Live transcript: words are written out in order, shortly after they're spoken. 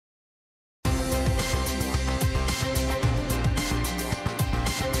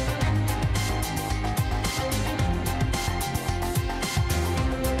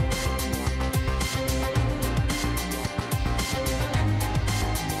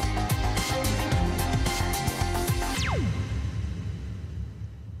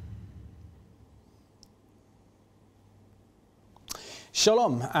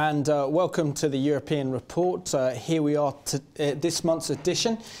Shalom and welcome to the European Report. Here we are this month's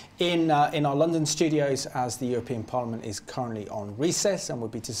edition in our London studios as the European Parliament is currently on recess, and we'll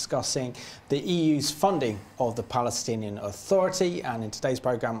be discussing the EU's funding of the Palestinian Authority. And in today's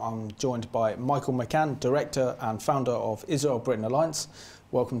programme I'm joined by Michael McCann, Director and Founder of Israel-Britain Alliance.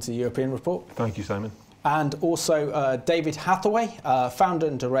 Welcome to the European Report. Thank you, Simon. And also David Hathaway, Founder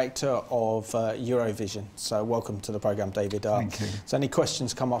and Director of Eurovision. So welcome to the programme, David. Thank you. So any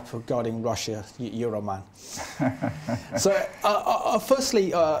questions come up regarding Russia, Euroman? So I'll firstly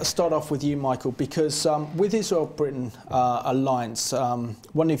start off with you, Michael, because with Israel-Britain Alliance,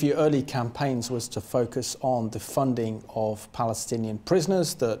 one of your early campaigns was to focus on the funding of Palestinian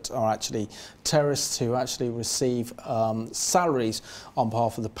prisoners that are actually terrorists who actually receive salaries on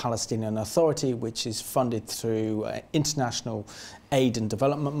behalf of the Palestinian Authority, which is funded through international aid and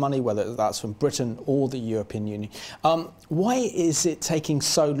development money, whether that's from Britain or the European Union. Why is it taking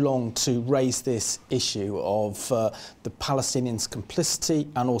so long to raise this issue of the Palestinians' complicity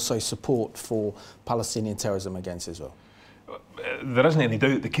and also support for Palestinian terrorism against Israel? There isn't any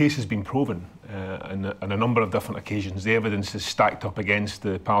doubt the case has been proven on a number of different occasions. The evidence is stacked up against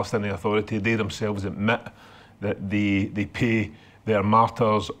the Palestinian Authority. They themselves admit that they pay their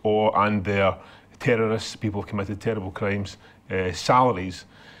martyrs and their terrorists, people who committed terrible crimes, salaries,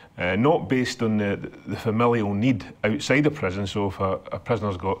 not based on the familial need outside the prison. So if a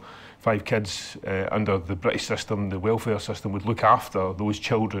prisoner's got 5 kids under the British system, the welfare system would look after those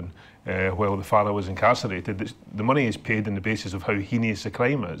children while the father was incarcerated. The money is paid on the basis of how heinous the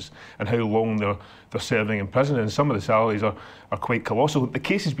crime is and how long they're serving in prison, and some of the salaries are quite colossal. The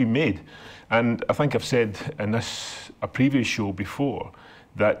case has been made, and I think I've said in a previous show before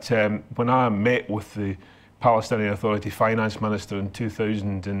that when I met with the Palestinian Authority Finance Minister in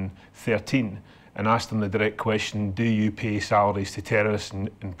 2013 and asked him the direct question, do you pay salaries to terrorists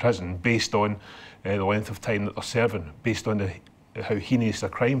in prison based on the length of time that they're serving, based on how heinous their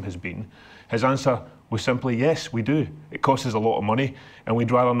crime has been, his answer was simply, yes, we do. It costs us a lot of money and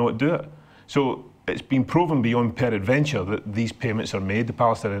we'd rather not do it. So it's been proven beyond peradventure that these payments are made. The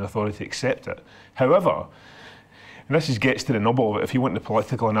Palestinian Authority accept it. However, and this gets to the nub of it, if you want the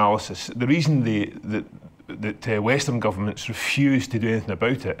political analysis, the reason that Western governments refuse to do anything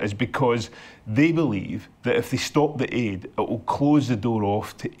about it is because they believe that if they stop the aid, it will close the door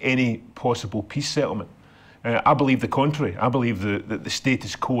off to any possible peace settlement. I believe the contrary. I believe that the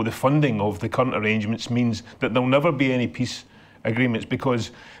status quo, the funding of the current arrangements, means that there'll never be any peace agreements,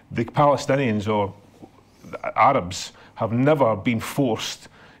 because the Palestinians or the Arabs have never been forced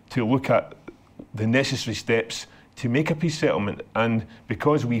to look at the necessary steps to make a peace settlement. And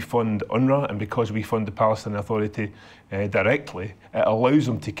because we fund UNRWA and because we fund the Palestinian Authority directly, it allows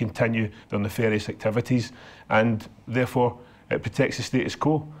them to continue their nefarious activities, and therefore it protects the status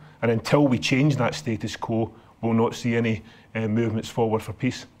quo. And until we change that status quo, we'll not see any movements forward for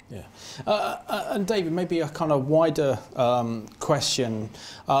peace. Yeah. And David, maybe a kind of wider question.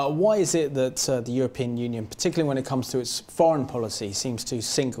 Why is it that the European Union, particularly when it comes to its foreign policy, seems to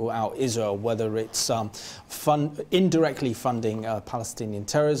single out Israel, whether it's indirectly funding Palestinian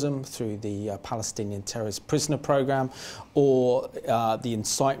terrorism through the Palestinian terrorist prisoner program, or the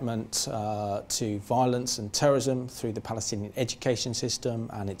incitement to violence and terrorism through the Palestinian education system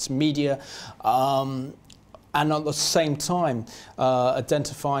and its media? And at the same time,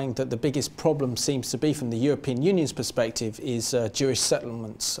 identifying that the biggest problem seems to be, from the European Union's perspective, is Jewish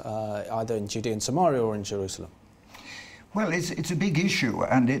settlements, either in Judea and Samaria or in Jerusalem. Well, it's a big issue,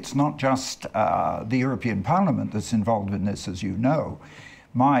 and it's not just the European Parliament that's involved in this, as you know.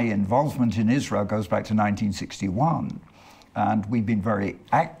 My involvement in Israel goes back to 1961, and we've been very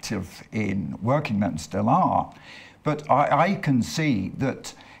active in working and still are. But I can see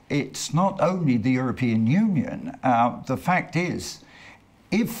that it's not only the European Union. The fact is,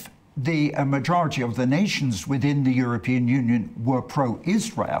 if the majority of the nations within the European Union were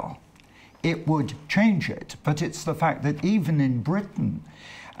pro-Israel, it would change it. But it's the fact that even in Britain,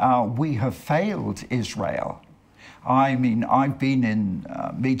 we have failed Israel. I mean, I've been in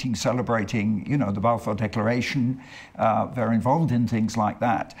meetings celebrating, you know, the Balfour Declaration, very involved in things like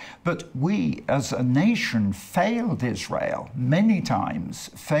that. But we, as a nation, failed Israel many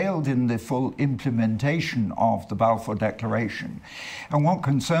times, failed in the full implementation of the Balfour Declaration. And what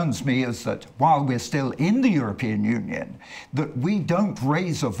concerns me is that while we're still in the European Union, that we don't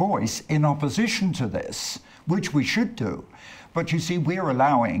raise a voice in opposition to this, which we should do. But you see, we're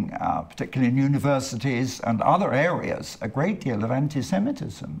allowing, particularly in universities and other areas, a great deal of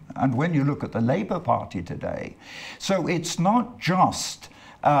anti-Semitism. And when you look at the Labour Party today, so it's not just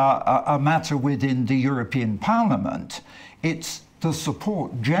a matter within the European Parliament, it's the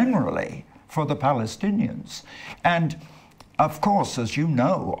support generally for the Palestinians. And of course, as you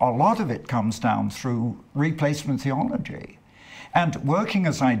know, a lot of it comes down through replacement theology. And working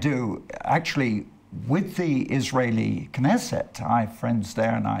as I do, actually, with the Israeli Knesset, I have friends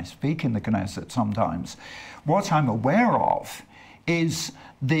there and I speak in the Knesset sometimes, what I'm aware of is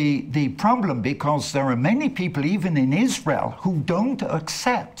the problem, because there are many people, even in Israel, who don't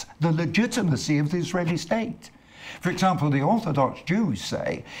accept the legitimacy of the Israeli state. For example, the Orthodox Jews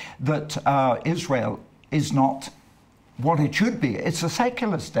say that Israel is not what it should be. It's a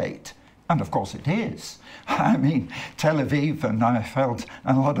secular state. And of course it is. I mean, Tel Aviv, and I felt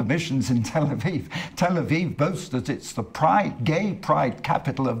a lot of missions in Tel Aviv. Tel Aviv boasts that it's the gay pride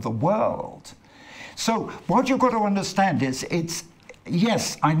capital of the world. So what you've got to understand is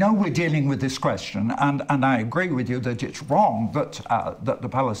yes, I know we're dealing with this question, and I agree with you that it's wrong that the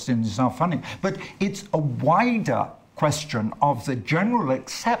Palestinians are funding, but it's a wider question of the general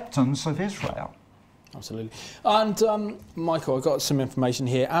acceptance of Israel. Absolutely. And Michael, I've got some information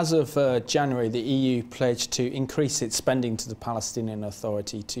here. As of January, the EU pledged to increase its spending to the Palestinian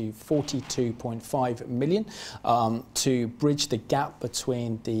Authority to 42.5 million to bridge the gap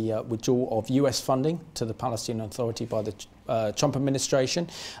between the withdrawal of US funding to the Palestinian Authority by the Trump administration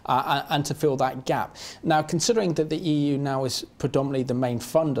and to fill that gap. Now, considering that the EU now is predominantly the main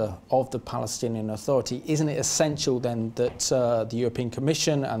funder of the Palestinian Authority, isn't it essential then that the European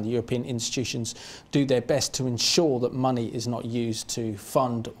Commission and the European institutions do their best to ensure that money is not used to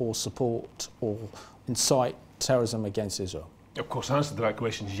fund or support or incite terrorism against Israel? Of course, the answer to that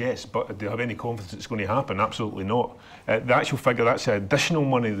question is yes, but do you have any confidence it's going to happen? Absolutely not. The actual figure, that's the additional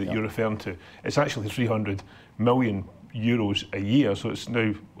money that you're referring to, it's actually 300 million euros a year, so it's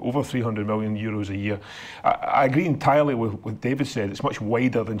now over 300 million euros a year. I agree entirely with what David said. It's much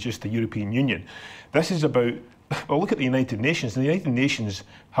wider than just the European Union. This is about, well, look at the United Nations. The United Nations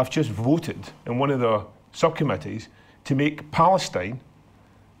have just voted in one of their subcommittees to make Palestine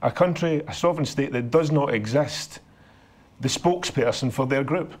a country, a sovereign state that does not exist, the spokesperson for their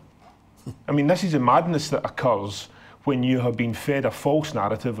group. I mean, this is a madness that occurs when you have been fed a false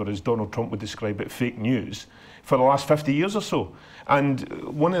narrative, or as Donald Trump would describe it, fake news, for the last 50 years or so. And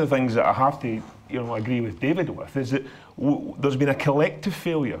one of the things that I have to agree with David with is that there's been a collective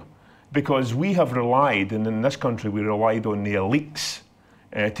failure, because we have relied, and in this country we relied on the elites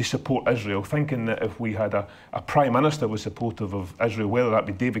to support Israel, thinking that if we had a Prime Minister was supportive of Israel, whether that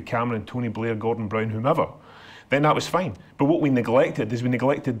be David Cameron, Tony Blair, Gordon Brown, whomever, then that was fine. But what we neglected is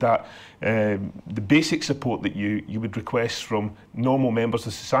that the basic support that you would request from normal members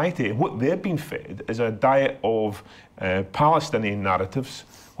of society. And what they've been fed is a diet of Palestinian narratives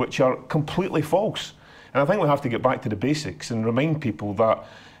which are completely false. And I think we have to get back to the basics and remind people that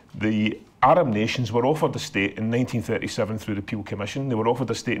the Arab nations were offered a state in 1937 through the Peel Commission. They were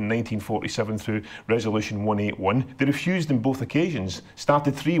offered a state in 1947 through Resolution 181. They refused in both occasions,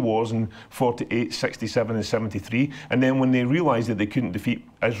 started 3 wars in 48, 67 and 73, and then when they realised that they couldn't defeat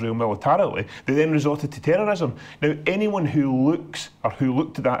Israel militarily, they then resorted to terrorism. Now, anyone who looked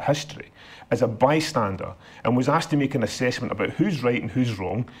at that history as a bystander and was asked to make an assessment about who's right and who's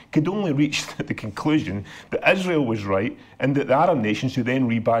wrong could only reach the conclusion that Israel was right and that the Arab nations, who then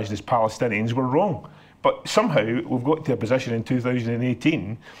rebadged as Palestinians, were wrong. But somehow we've got to a position in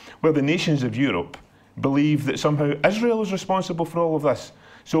 2018 where the nations of Europe believe that somehow Israel is responsible for all of this.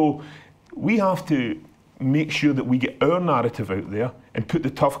 So we have to make sure that we get our narrative out there and put the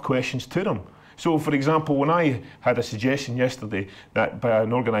tough questions to them. So, for example, when I had a suggestion yesterday that by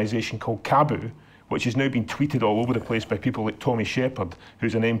an organisation called CABU, which has now been tweeted all over the place by people like Tommy Shepherd,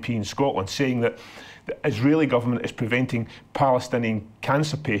 who's an MP in Scotland, saying that the Israeli government is preventing Palestinian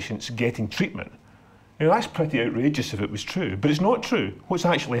cancer patients getting treatment. Now, that's pretty outrageous if it was true, but it's not true. What's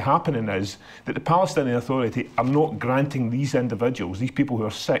actually happening is that the Palestinian Authority are not granting these individuals, these people who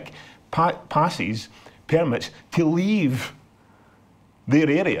are sick, permits to leave their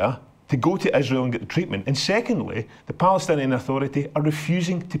area to go to Israel and get the treatment. And secondly, the Palestinian Authority are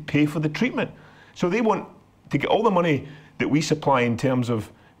refusing to pay for the treatment. So they want to get all the money that we supply in terms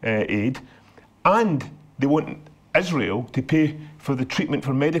of aid, and they want Israel to pay for the treatment,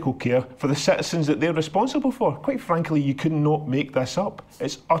 for medical care for the citizens that they're responsible for. Quite frankly, you could not make this up.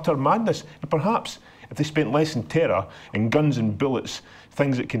 It's utter madness. And perhaps if they spent less in terror and guns and bullets,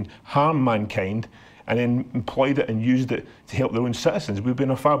 things that can harm mankind, and then employed it and used it to help their own citizens, we'd be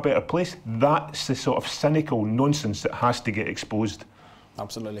in a far better place. That's the sort of cynical nonsense that has to get exposed.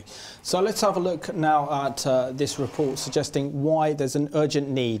 Absolutely. So let's have a look now at this report suggesting why there's an urgent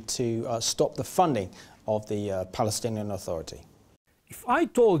need to stop the funding of the Palestinian Authority. If I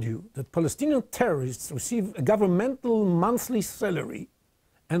told you that Palestinian terrorists receive a governmental monthly salary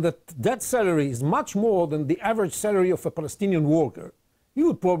and that that salary is much more than the average salary of a Palestinian worker, you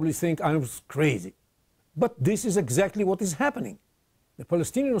would probably think I was crazy. But this is exactly what is happening. The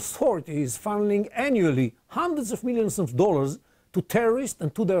Palestinian Authority is funneling annually hundreds of millions of dollars to terrorists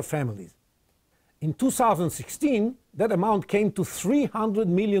and to their families. In 2016, that amount came to $300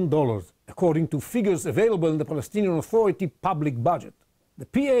 million, according to figures available in the Palestinian Authority public budget. The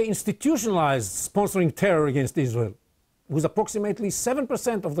PA institutionalized sponsoring terror against Israel, with approximately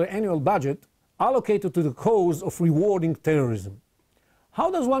 7% of their annual budget allocated to the cause of rewarding terrorism. How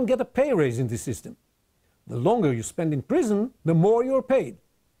does one get a pay raise in this system? The longer you spend in prison, the more you're paid.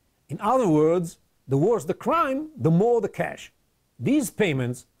 In other words, the worse the crime, the more the cash. These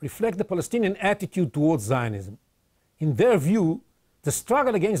payments reflect the Palestinian attitude towards Zionism. In their view, the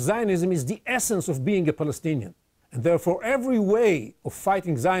struggle against Zionism is the essence of being a Palestinian, and therefore every way of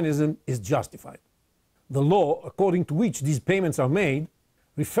fighting Zionism is justified. The law, according to which these payments are made,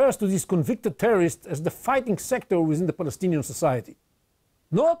 refers to these convicted terrorists as the fighting sector within the Palestinian society.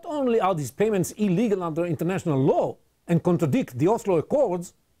 Not only are these payments illegal under international law and contradict the Oslo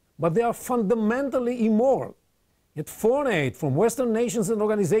Accords, but they are fundamentally immoral. Yet foreign aid from Western nations and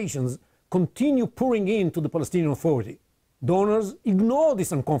organizations continue pouring into the Palestinian Authority. Donors ignore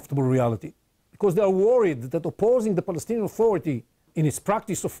this uncomfortable reality because they are worried that opposing the Palestinian Authority in its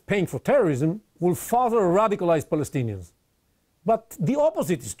practice of paying for terrorism will further radicalize Palestinians. But the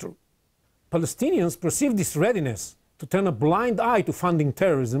opposite is true. Palestinians perceive this readiness to turn a blind eye to funding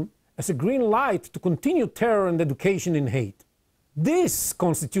terrorism as a green light to continue terror and education in hate. This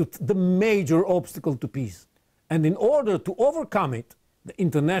constitutes the major obstacle to peace. And in order to overcome it, the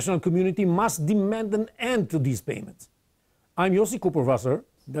international community must demand an end to these payments. I'm Yossi Cooperwasser,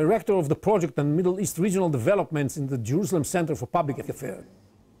 Director of the Project on Middle East Regional Developments in the Jerusalem Center for Public Affairs.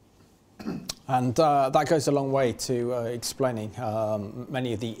 And that goes a long way to explaining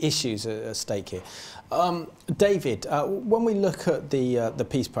many of the issues at stake here. David, when we look at the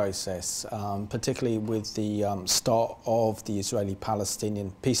peace process, particularly with the start of the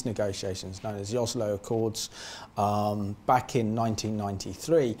Israeli-Palestinian peace negotiations known as the Oslo Accords back in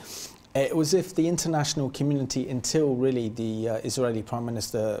 1993, it was as if the international community, until really the Israeli Prime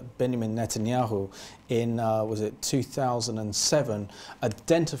Minister Benjamin Netanyahu in, was it 2007,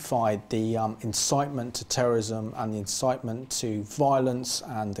 identified the incitement to terrorism and the incitement to violence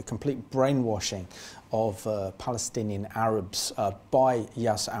and the complete brainwashing of Palestinian Arabs by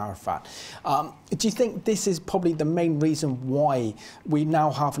Yasser Arafat. Do you think this is probably the main reason why we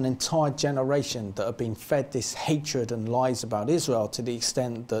now have an entire generation that have been fed this hatred and lies about Israel, to the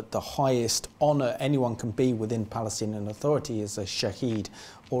extent that the highest honour anyone can be within Palestinian Authority is a shaheed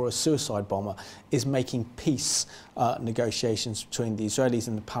or a suicide bomber, is making peace negotiations between the Israelis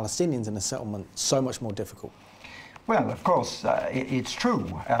and the Palestinians in a settlement so much more difficult? Well, of course, it's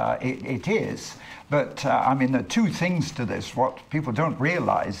true. It is. But, I mean, there are two things to this. What people don't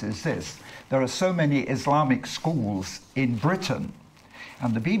realize is this. There are so many Islamic schools in Britain,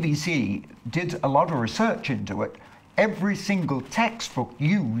 and the BBC did a lot of research into it. Every single textbook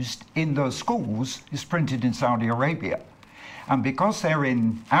used in those schools is printed in Saudi Arabia. And because they're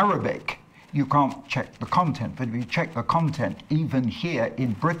in Arabic, you can't check the content. But if you check the content, even here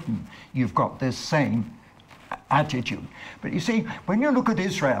in Britain, you've got this same attitude. But you see, when you look at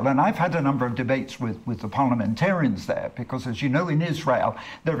Israel, and I've had a number of debates with the parliamentarians there, because as you know, in Israel,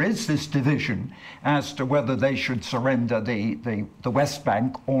 there is this division as to whether they should surrender the West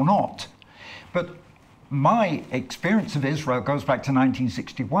Bank or not. But my experience of Israel goes back to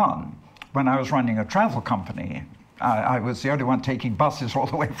 1961, when I was running a travel company. I was the only one taking buses all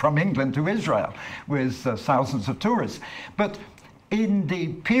the way from England to Israel with thousands of tourists. But in the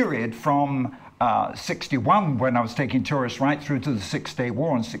period from 61, when I was taking tourists right through to the Six-Day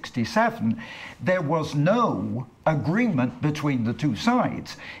War in 67, there was no agreement between the two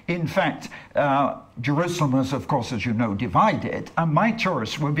sides. In fact, Jerusalem was, of course, as you know, divided, and my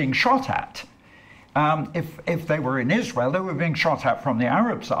tourists were being shot at. If they were in Israel, they were being shot at from the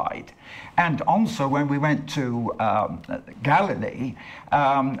Arab side. And also, when we went to Galilee,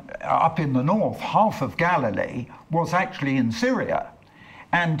 up in the north, half of Galilee was actually in Syria.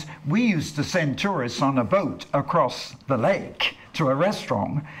 And we used to send tourists on a boat across the lake to a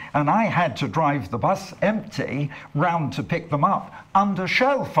restaurant, and I had to drive the bus empty round to pick them up under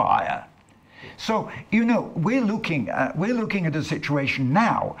shell fire. So, you know, we're looking at a situation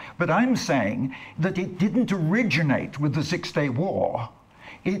now, but I'm saying that it didn't originate with the Six-Day War.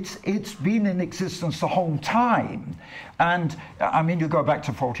 It's been in existence the whole time. And I mean, you go back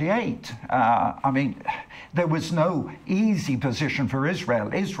to 48. I mean, there was no easy position for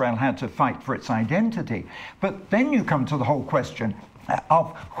Israel. Israel had to fight for its identity. But then you come to the whole question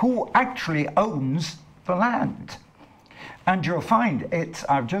of who actually owns the land. And you'll find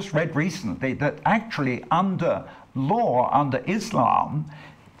I've just read recently that actually under law, under Islam,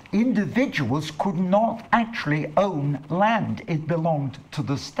 individuals could not actually own land. It belonged to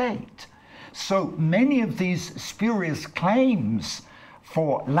the state. So many of these spurious claims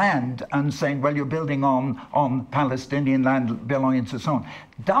for land and saying, well, you're building on Palestinian land belonging to so on,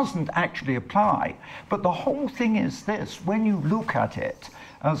 doesn't actually apply. But the whole thing is this: when you look at it,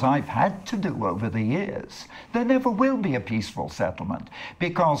 as I've had to do over the years, there never will be a peaceful settlement,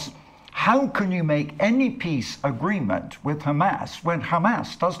 because how can you make any peace agreement with Hamas when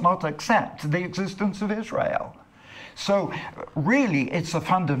Hamas does not accept the existence of Israel? So really, it's a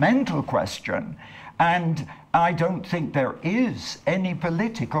fundamental question, and I don't think there is any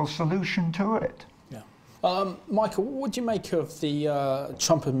political solution to it. Michael, what do you make of the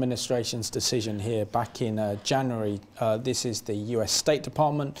Trump administration's decision here back in January? This is the US State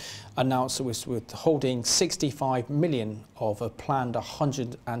Department announced it was withholding $65 million of a planned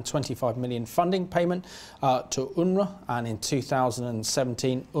 $125 million funding payment to UNRWA, and in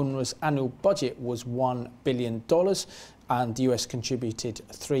 2017 UNRWA's annual budget was $1 billion. And the US contributed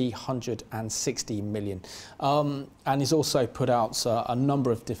 $360 million. And he's also put out a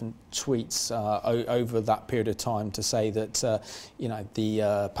number of different tweets over that period of time to say that you know,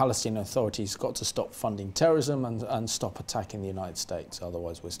 the Palestinian Authority's got to stop funding terrorism and stop attacking the United States,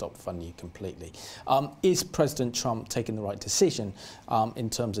 otherwise we'll stop funding you completely. Is President Trump taking the right decision in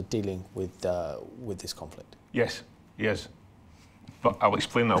terms of dealing with this conflict? Yes, he is. But I'll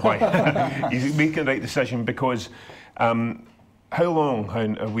explain that why. He's making the right decision because how long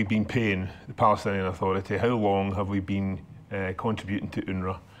have we been paying the Palestinian Authority? How long have we been contributing to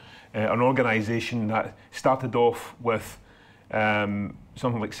UNRWA? An organisation that started off with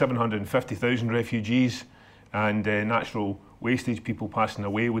something like 750,000 refugees, and natural wastage, people passing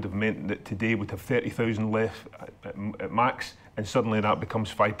away, would have meant that today we'd have 30,000 left at max, and suddenly that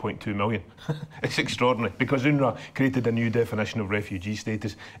becomes 5.2 million. It's extraordinary, because UNRWA created a new definition of refugee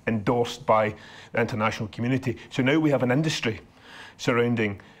status endorsed by the international community. So now we have an industry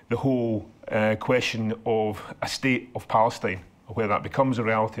surrounding the whole question of a state of Palestine, whether that becomes a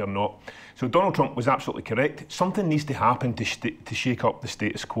reality or not. So Donald Trump was absolutely correct. Something needs to happen to shake up the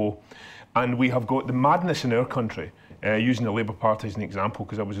status quo. And we have got the madness in our country, using the Labour Party as an example,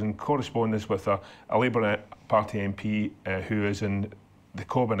 because I was in correspondence with a Labour Party MP who is in the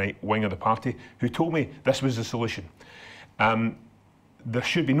Corbynite wing of the party, who told me this was the solution. There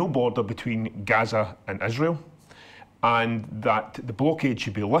should be no border between Gaza and Israel, and that the blockade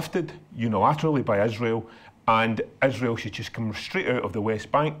should be lifted unilaterally by Israel, and Israel should just come straight out of the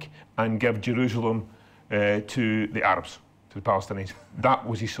West Bank and give Jerusalem to the Arabs, to the Palestinians. That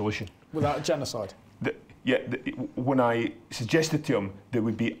was his solution. Without genocide? When I suggested to him there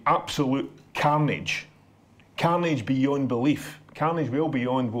would be absolute carnage beyond belief, carnage well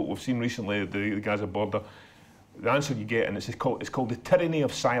beyond what we've seen recently at the Gaza border, the answer you get, and it's called the tyranny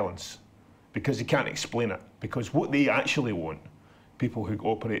of silence, because you can't explain it. Because what they actually want, people who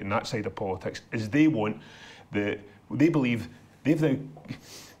operate in that side of politics, is they believe they've now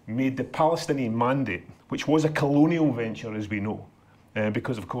made the Palestinian mandate, which was a colonial venture, as we know,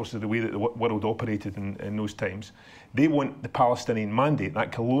 because of course of the way that the world operated in those times. They want the Palestinian mandate,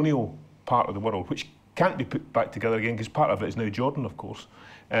 that colonial part of the world, which can't be put back together again because part of it is now Jordan, of course.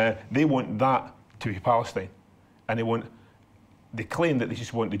 They want that to be Palestine, and they claim that they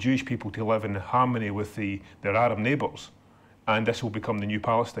just want the Jewish people to live in harmony with their Arab neighbours, and this will become the new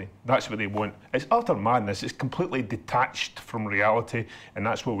Palestine. That's what they want. It's utter madness. It's completely detached from reality, and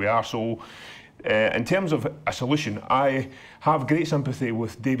that's where we are. So in terms of a solution, I have great sympathy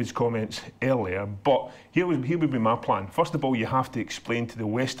with David's comments earlier, but here would be my plan. First of all, you have to explain to the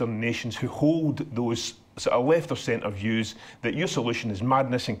Western nations who hold those sort of left or centre views that your solution is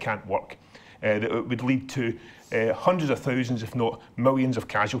madness and can't work, that it would lead to hundreds of thousands, if not millions, of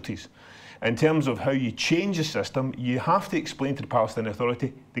casualties. In terms of how you change the system, you have to explain to the Palestinian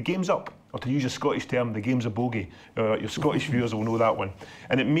Authority, the game's up. Or to use a Scottish term, the game's a bogey. Your Scottish viewers will know that one.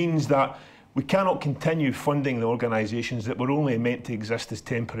 And it means that we cannot continue funding the organisations that were only meant to exist as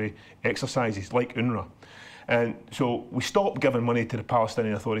temporary exercises, like UNRWA. And so we stop giving money to the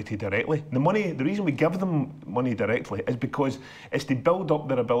Palestinian Authority directly. The reason we give them money directly is because it's to build up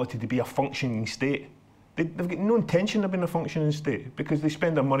their ability to be a functioning state. they've got no intention of being a functioning state because they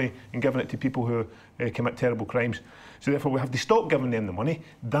spend their money and giving it to people who commit terrible crimes. So therefore we have to stop giving them the money.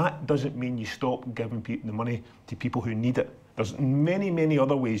 That doesn't mean you stop giving the money to people who need it. There's many, many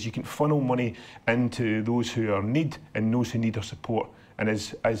other ways you can funnel money into those who are in need and those who need our support. And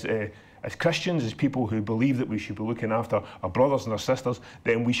as Christians, as people who believe that we should be looking after our brothers and our sisters,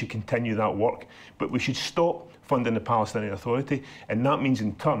 then we should continue that work. But we should stop funding the Palestinian Authority, and that means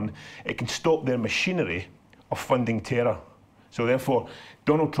in turn it can stop their machinery of funding terror. So therefore,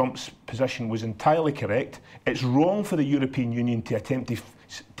 Donald Trump's position was entirely correct. It's wrong for the European Union to attempt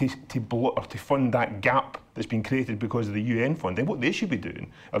to fund that gap that's been created because of the UN funding. What they should be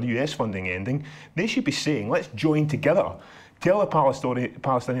doing, or the US funding ending, they should be saying, let's join together. Tell the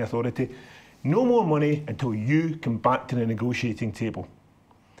Palestinian Authority, no more money until you come back to the negotiating table.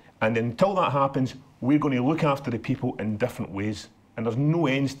 And until that happens, we're going to look after the people in different ways. And there's no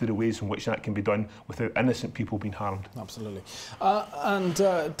ends to the ways in which that can be done without innocent people being harmed. Absolutely.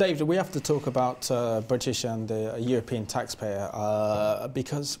 David, we have to talk about British and the European taxpayer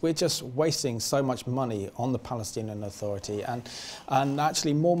because we're just wasting so much money on the Palestinian Authority, and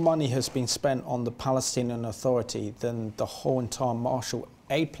actually more money has been spent on the Palestinian Authority than the whole entire Marshall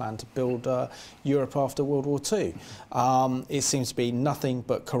aid plan to build Europe after World War II. It seems to be nothing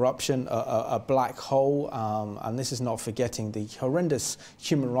but corruption, a black hole, and this is not forgetting the horrendous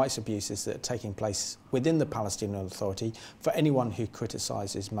human rights abuses that are taking place within the Palestinian Authority for anyone who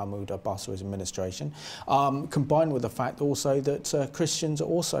criticises Mahmoud Abbas or his administration, combined with the fact also that Christians are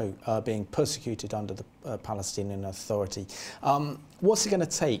also being persecuted under the Palestinian Authority. What's it going to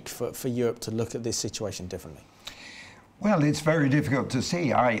take for Europe to look at this situation differently? Well, it's very difficult to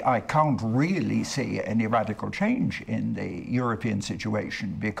see. I can't really see any radical change in the European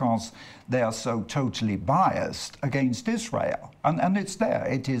situation because they are so totally biased against Israel. And it's there,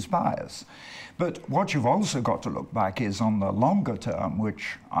 it is bias. But what you've also got to look back is on the longer term,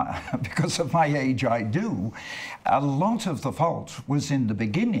 which, because of my age, I do. A lot of the fault was in the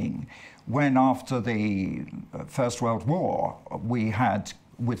beginning when, after the First World War, we had,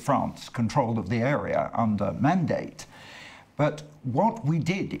 with France, control of the area under mandate. But what we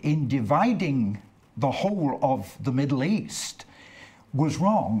did in dividing the whole of the Middle East was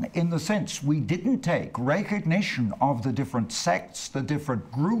wrong in the sense we didn't take recognition of the different sects, the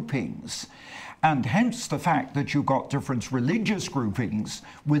different groupings, and hence the fact that you got different religious groupings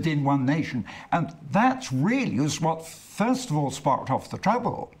within one nation. And that really is what, first of all, sparked off the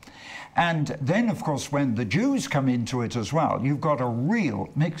trouble. And then, of course, when the Jews come into it as well, you've got a real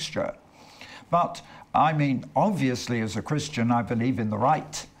mixture. But I mean, obviously, as a Christian, I believe in the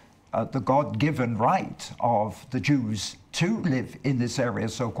right, the God-given right of the Jews to live in this area,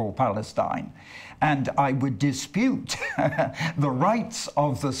 so-called Palestine. And I would dispute the rights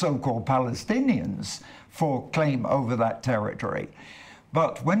of the so-called Palestinians for claim over that territory.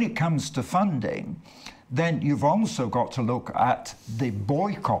 But when it comes to funding, then you've also got to look at the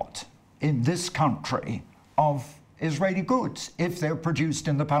boycott in this country of Israeli goods if they're produced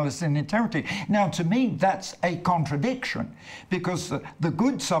in the Palestinian territory. Now, to me, that's a contradiction because the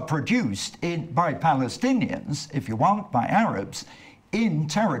goods are produced by Palestinians, if you want, by Arabs, in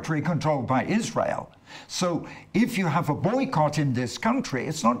territory controlled by Israel. So if you have a boycott in this country,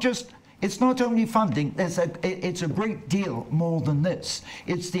 it's not only funding, it's a great deal more than this.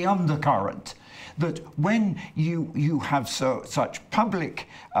 It's the undercurrent that when you have such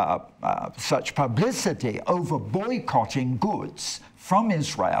publicity over boycotting goods from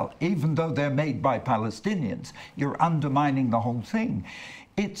Israel, even though they're made by Palestinians, you're undermining the whole thing.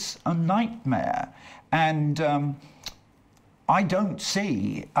 It's a nightmare, and I don't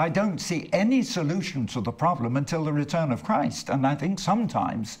see any solution to the problem until the return of Christ. And I think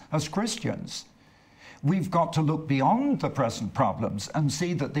sometimes, as Christians, we've got to look beyond the present problems and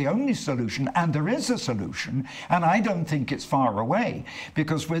see that the only solution, and there is a solution, and I don't think it's far away,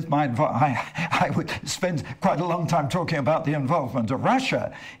 because with my I would spend quite a long time talking about the involvement of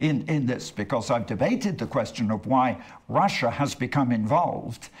Russia in this, because I've debated the question of why Russia has become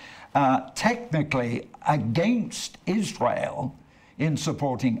involved technically against Israel in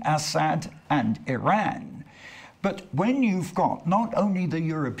supporting Assad and Iran. But when you've got not only the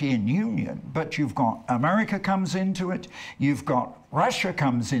European Union, but you've got America comes into it, you've got Russia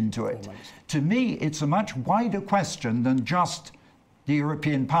comes into it. To me, it's a much wider question than just the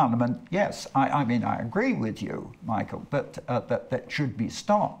European Parliament. Yes, I mean, I agree with you, Michael, that should be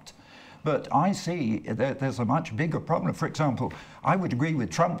stopped. But I see that there's a much bigger problem. For example, I would agree with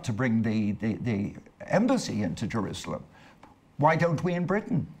Trump to bring the embassy into Jerusalem. Why don't we in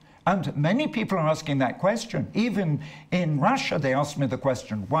Britain? And many people are asking that question. Even in Russia, they asked me the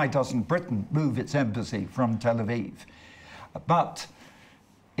question, why doesn't Britain move its embassy from Tel Aviv? But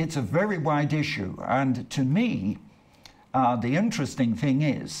it's a very wide issue. And to me, the interesting thing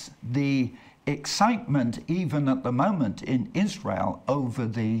is the excitement even at the moment in Israel over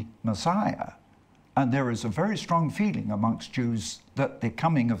the Messiah. And there is a very strong feeling amongst Jews that the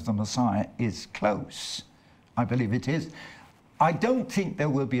coming of the Messiah is close. I believe it is. I don't think there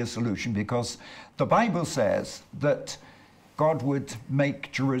will be a solution because the Bible says that God would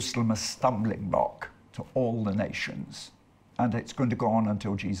make Jerusalem a stumbling block to all the nations. And it's going to go on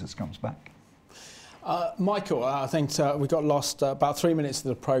until Jesus comes back. Michael, I think we got lost about 3 minutes of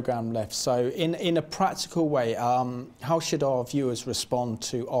the programme left. So in a practical way, how should our viewers respond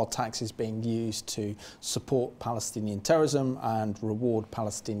to our taxes being used to support Palestinian terrorism and reward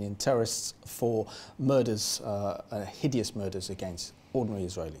Palestinian terrorists for murders, hideous murders against ordinary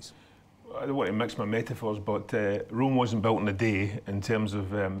Israelis? I don't want to mix my metaphors, but Rome wasn't built in a day in terms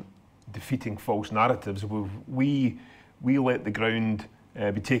of defeating false narratives. We let the ground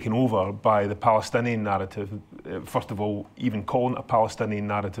be taken over by the Palestinian narrative. First of all, even calling it a Palestinian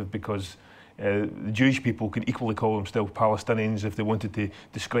narrative, because the Jewish people could equally call themselves Palestinians if they wanted to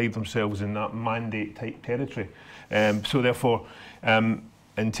describe themselves in that mandate-type territory. So therefore,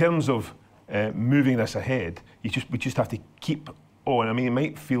 in terms of moving this ahead, we just have to keep on. I mean, it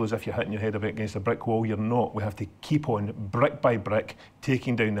might feel as if you're hitting your head against a brick wall. You're not. We have to keep on, brick by brick,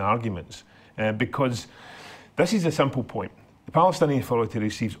 taking down the arguments. Because this is a simple point. The Palestinian Authority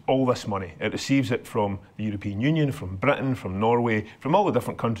receives all this money. It receives it from the European Union, from Britain, from Norway, from all the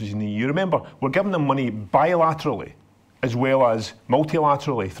different countries in the EU. Remember, we're giving them money bilaterally as well as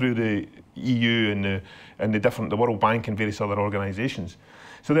multilaterally through the EU and the World Bank and various other organisations.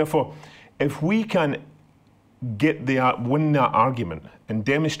 So therefore, if we can win that argument and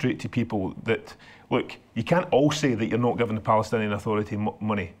demonstrate to people that, look, you can't all say that you're not giving the Palestinian Authority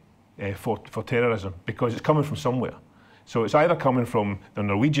money for terrorism, because it's coming from somewhere. So it's either coming from the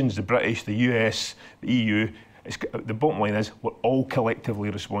Norwegians, the British, the US, the EU. The bottom line is we're all collectively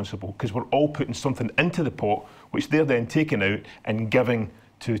responsible, because we're all putting something into the pot which they're then taking out and giving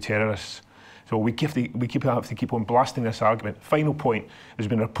to terrorists. So we have to keep on blasting this argument. Final point, there's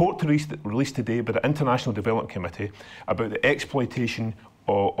been a report released today by the International Development Committee about the exploitation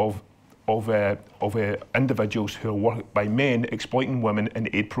of individuals who are worked by men exploiting women in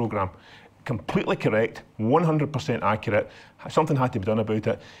the aid programme. Completely correct, 100% accurate. Something had to be done about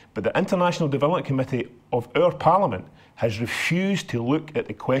it. But the International Development Committee of our Parliament has refused to look at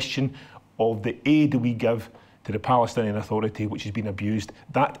the question of the aid we give to the Palestinian Authority, which has been abused.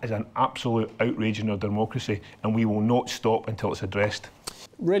 That is an absolute outrage in our democracy, and we will not stop until it's addressed.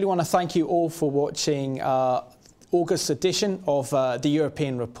 Really want to thank you all for watching August's edition of the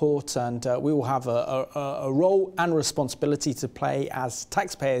European Report, and we will have a role and responsibility to play as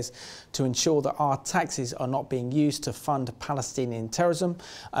taxpayers to ensure that our taxes are not being used to fund Palestinian terrorism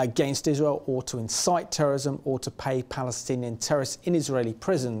against Israel, or to incite terrorism, or to pay Palestinian terrorists in Israeli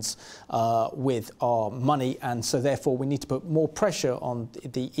prisons with our money. And so therefore we need to put more pressure on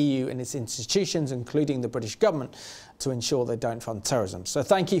the EU and its institutions, including the British government, to ensure they don't fund terrorism. So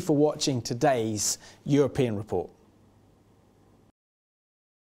thank you for watching today's European Report.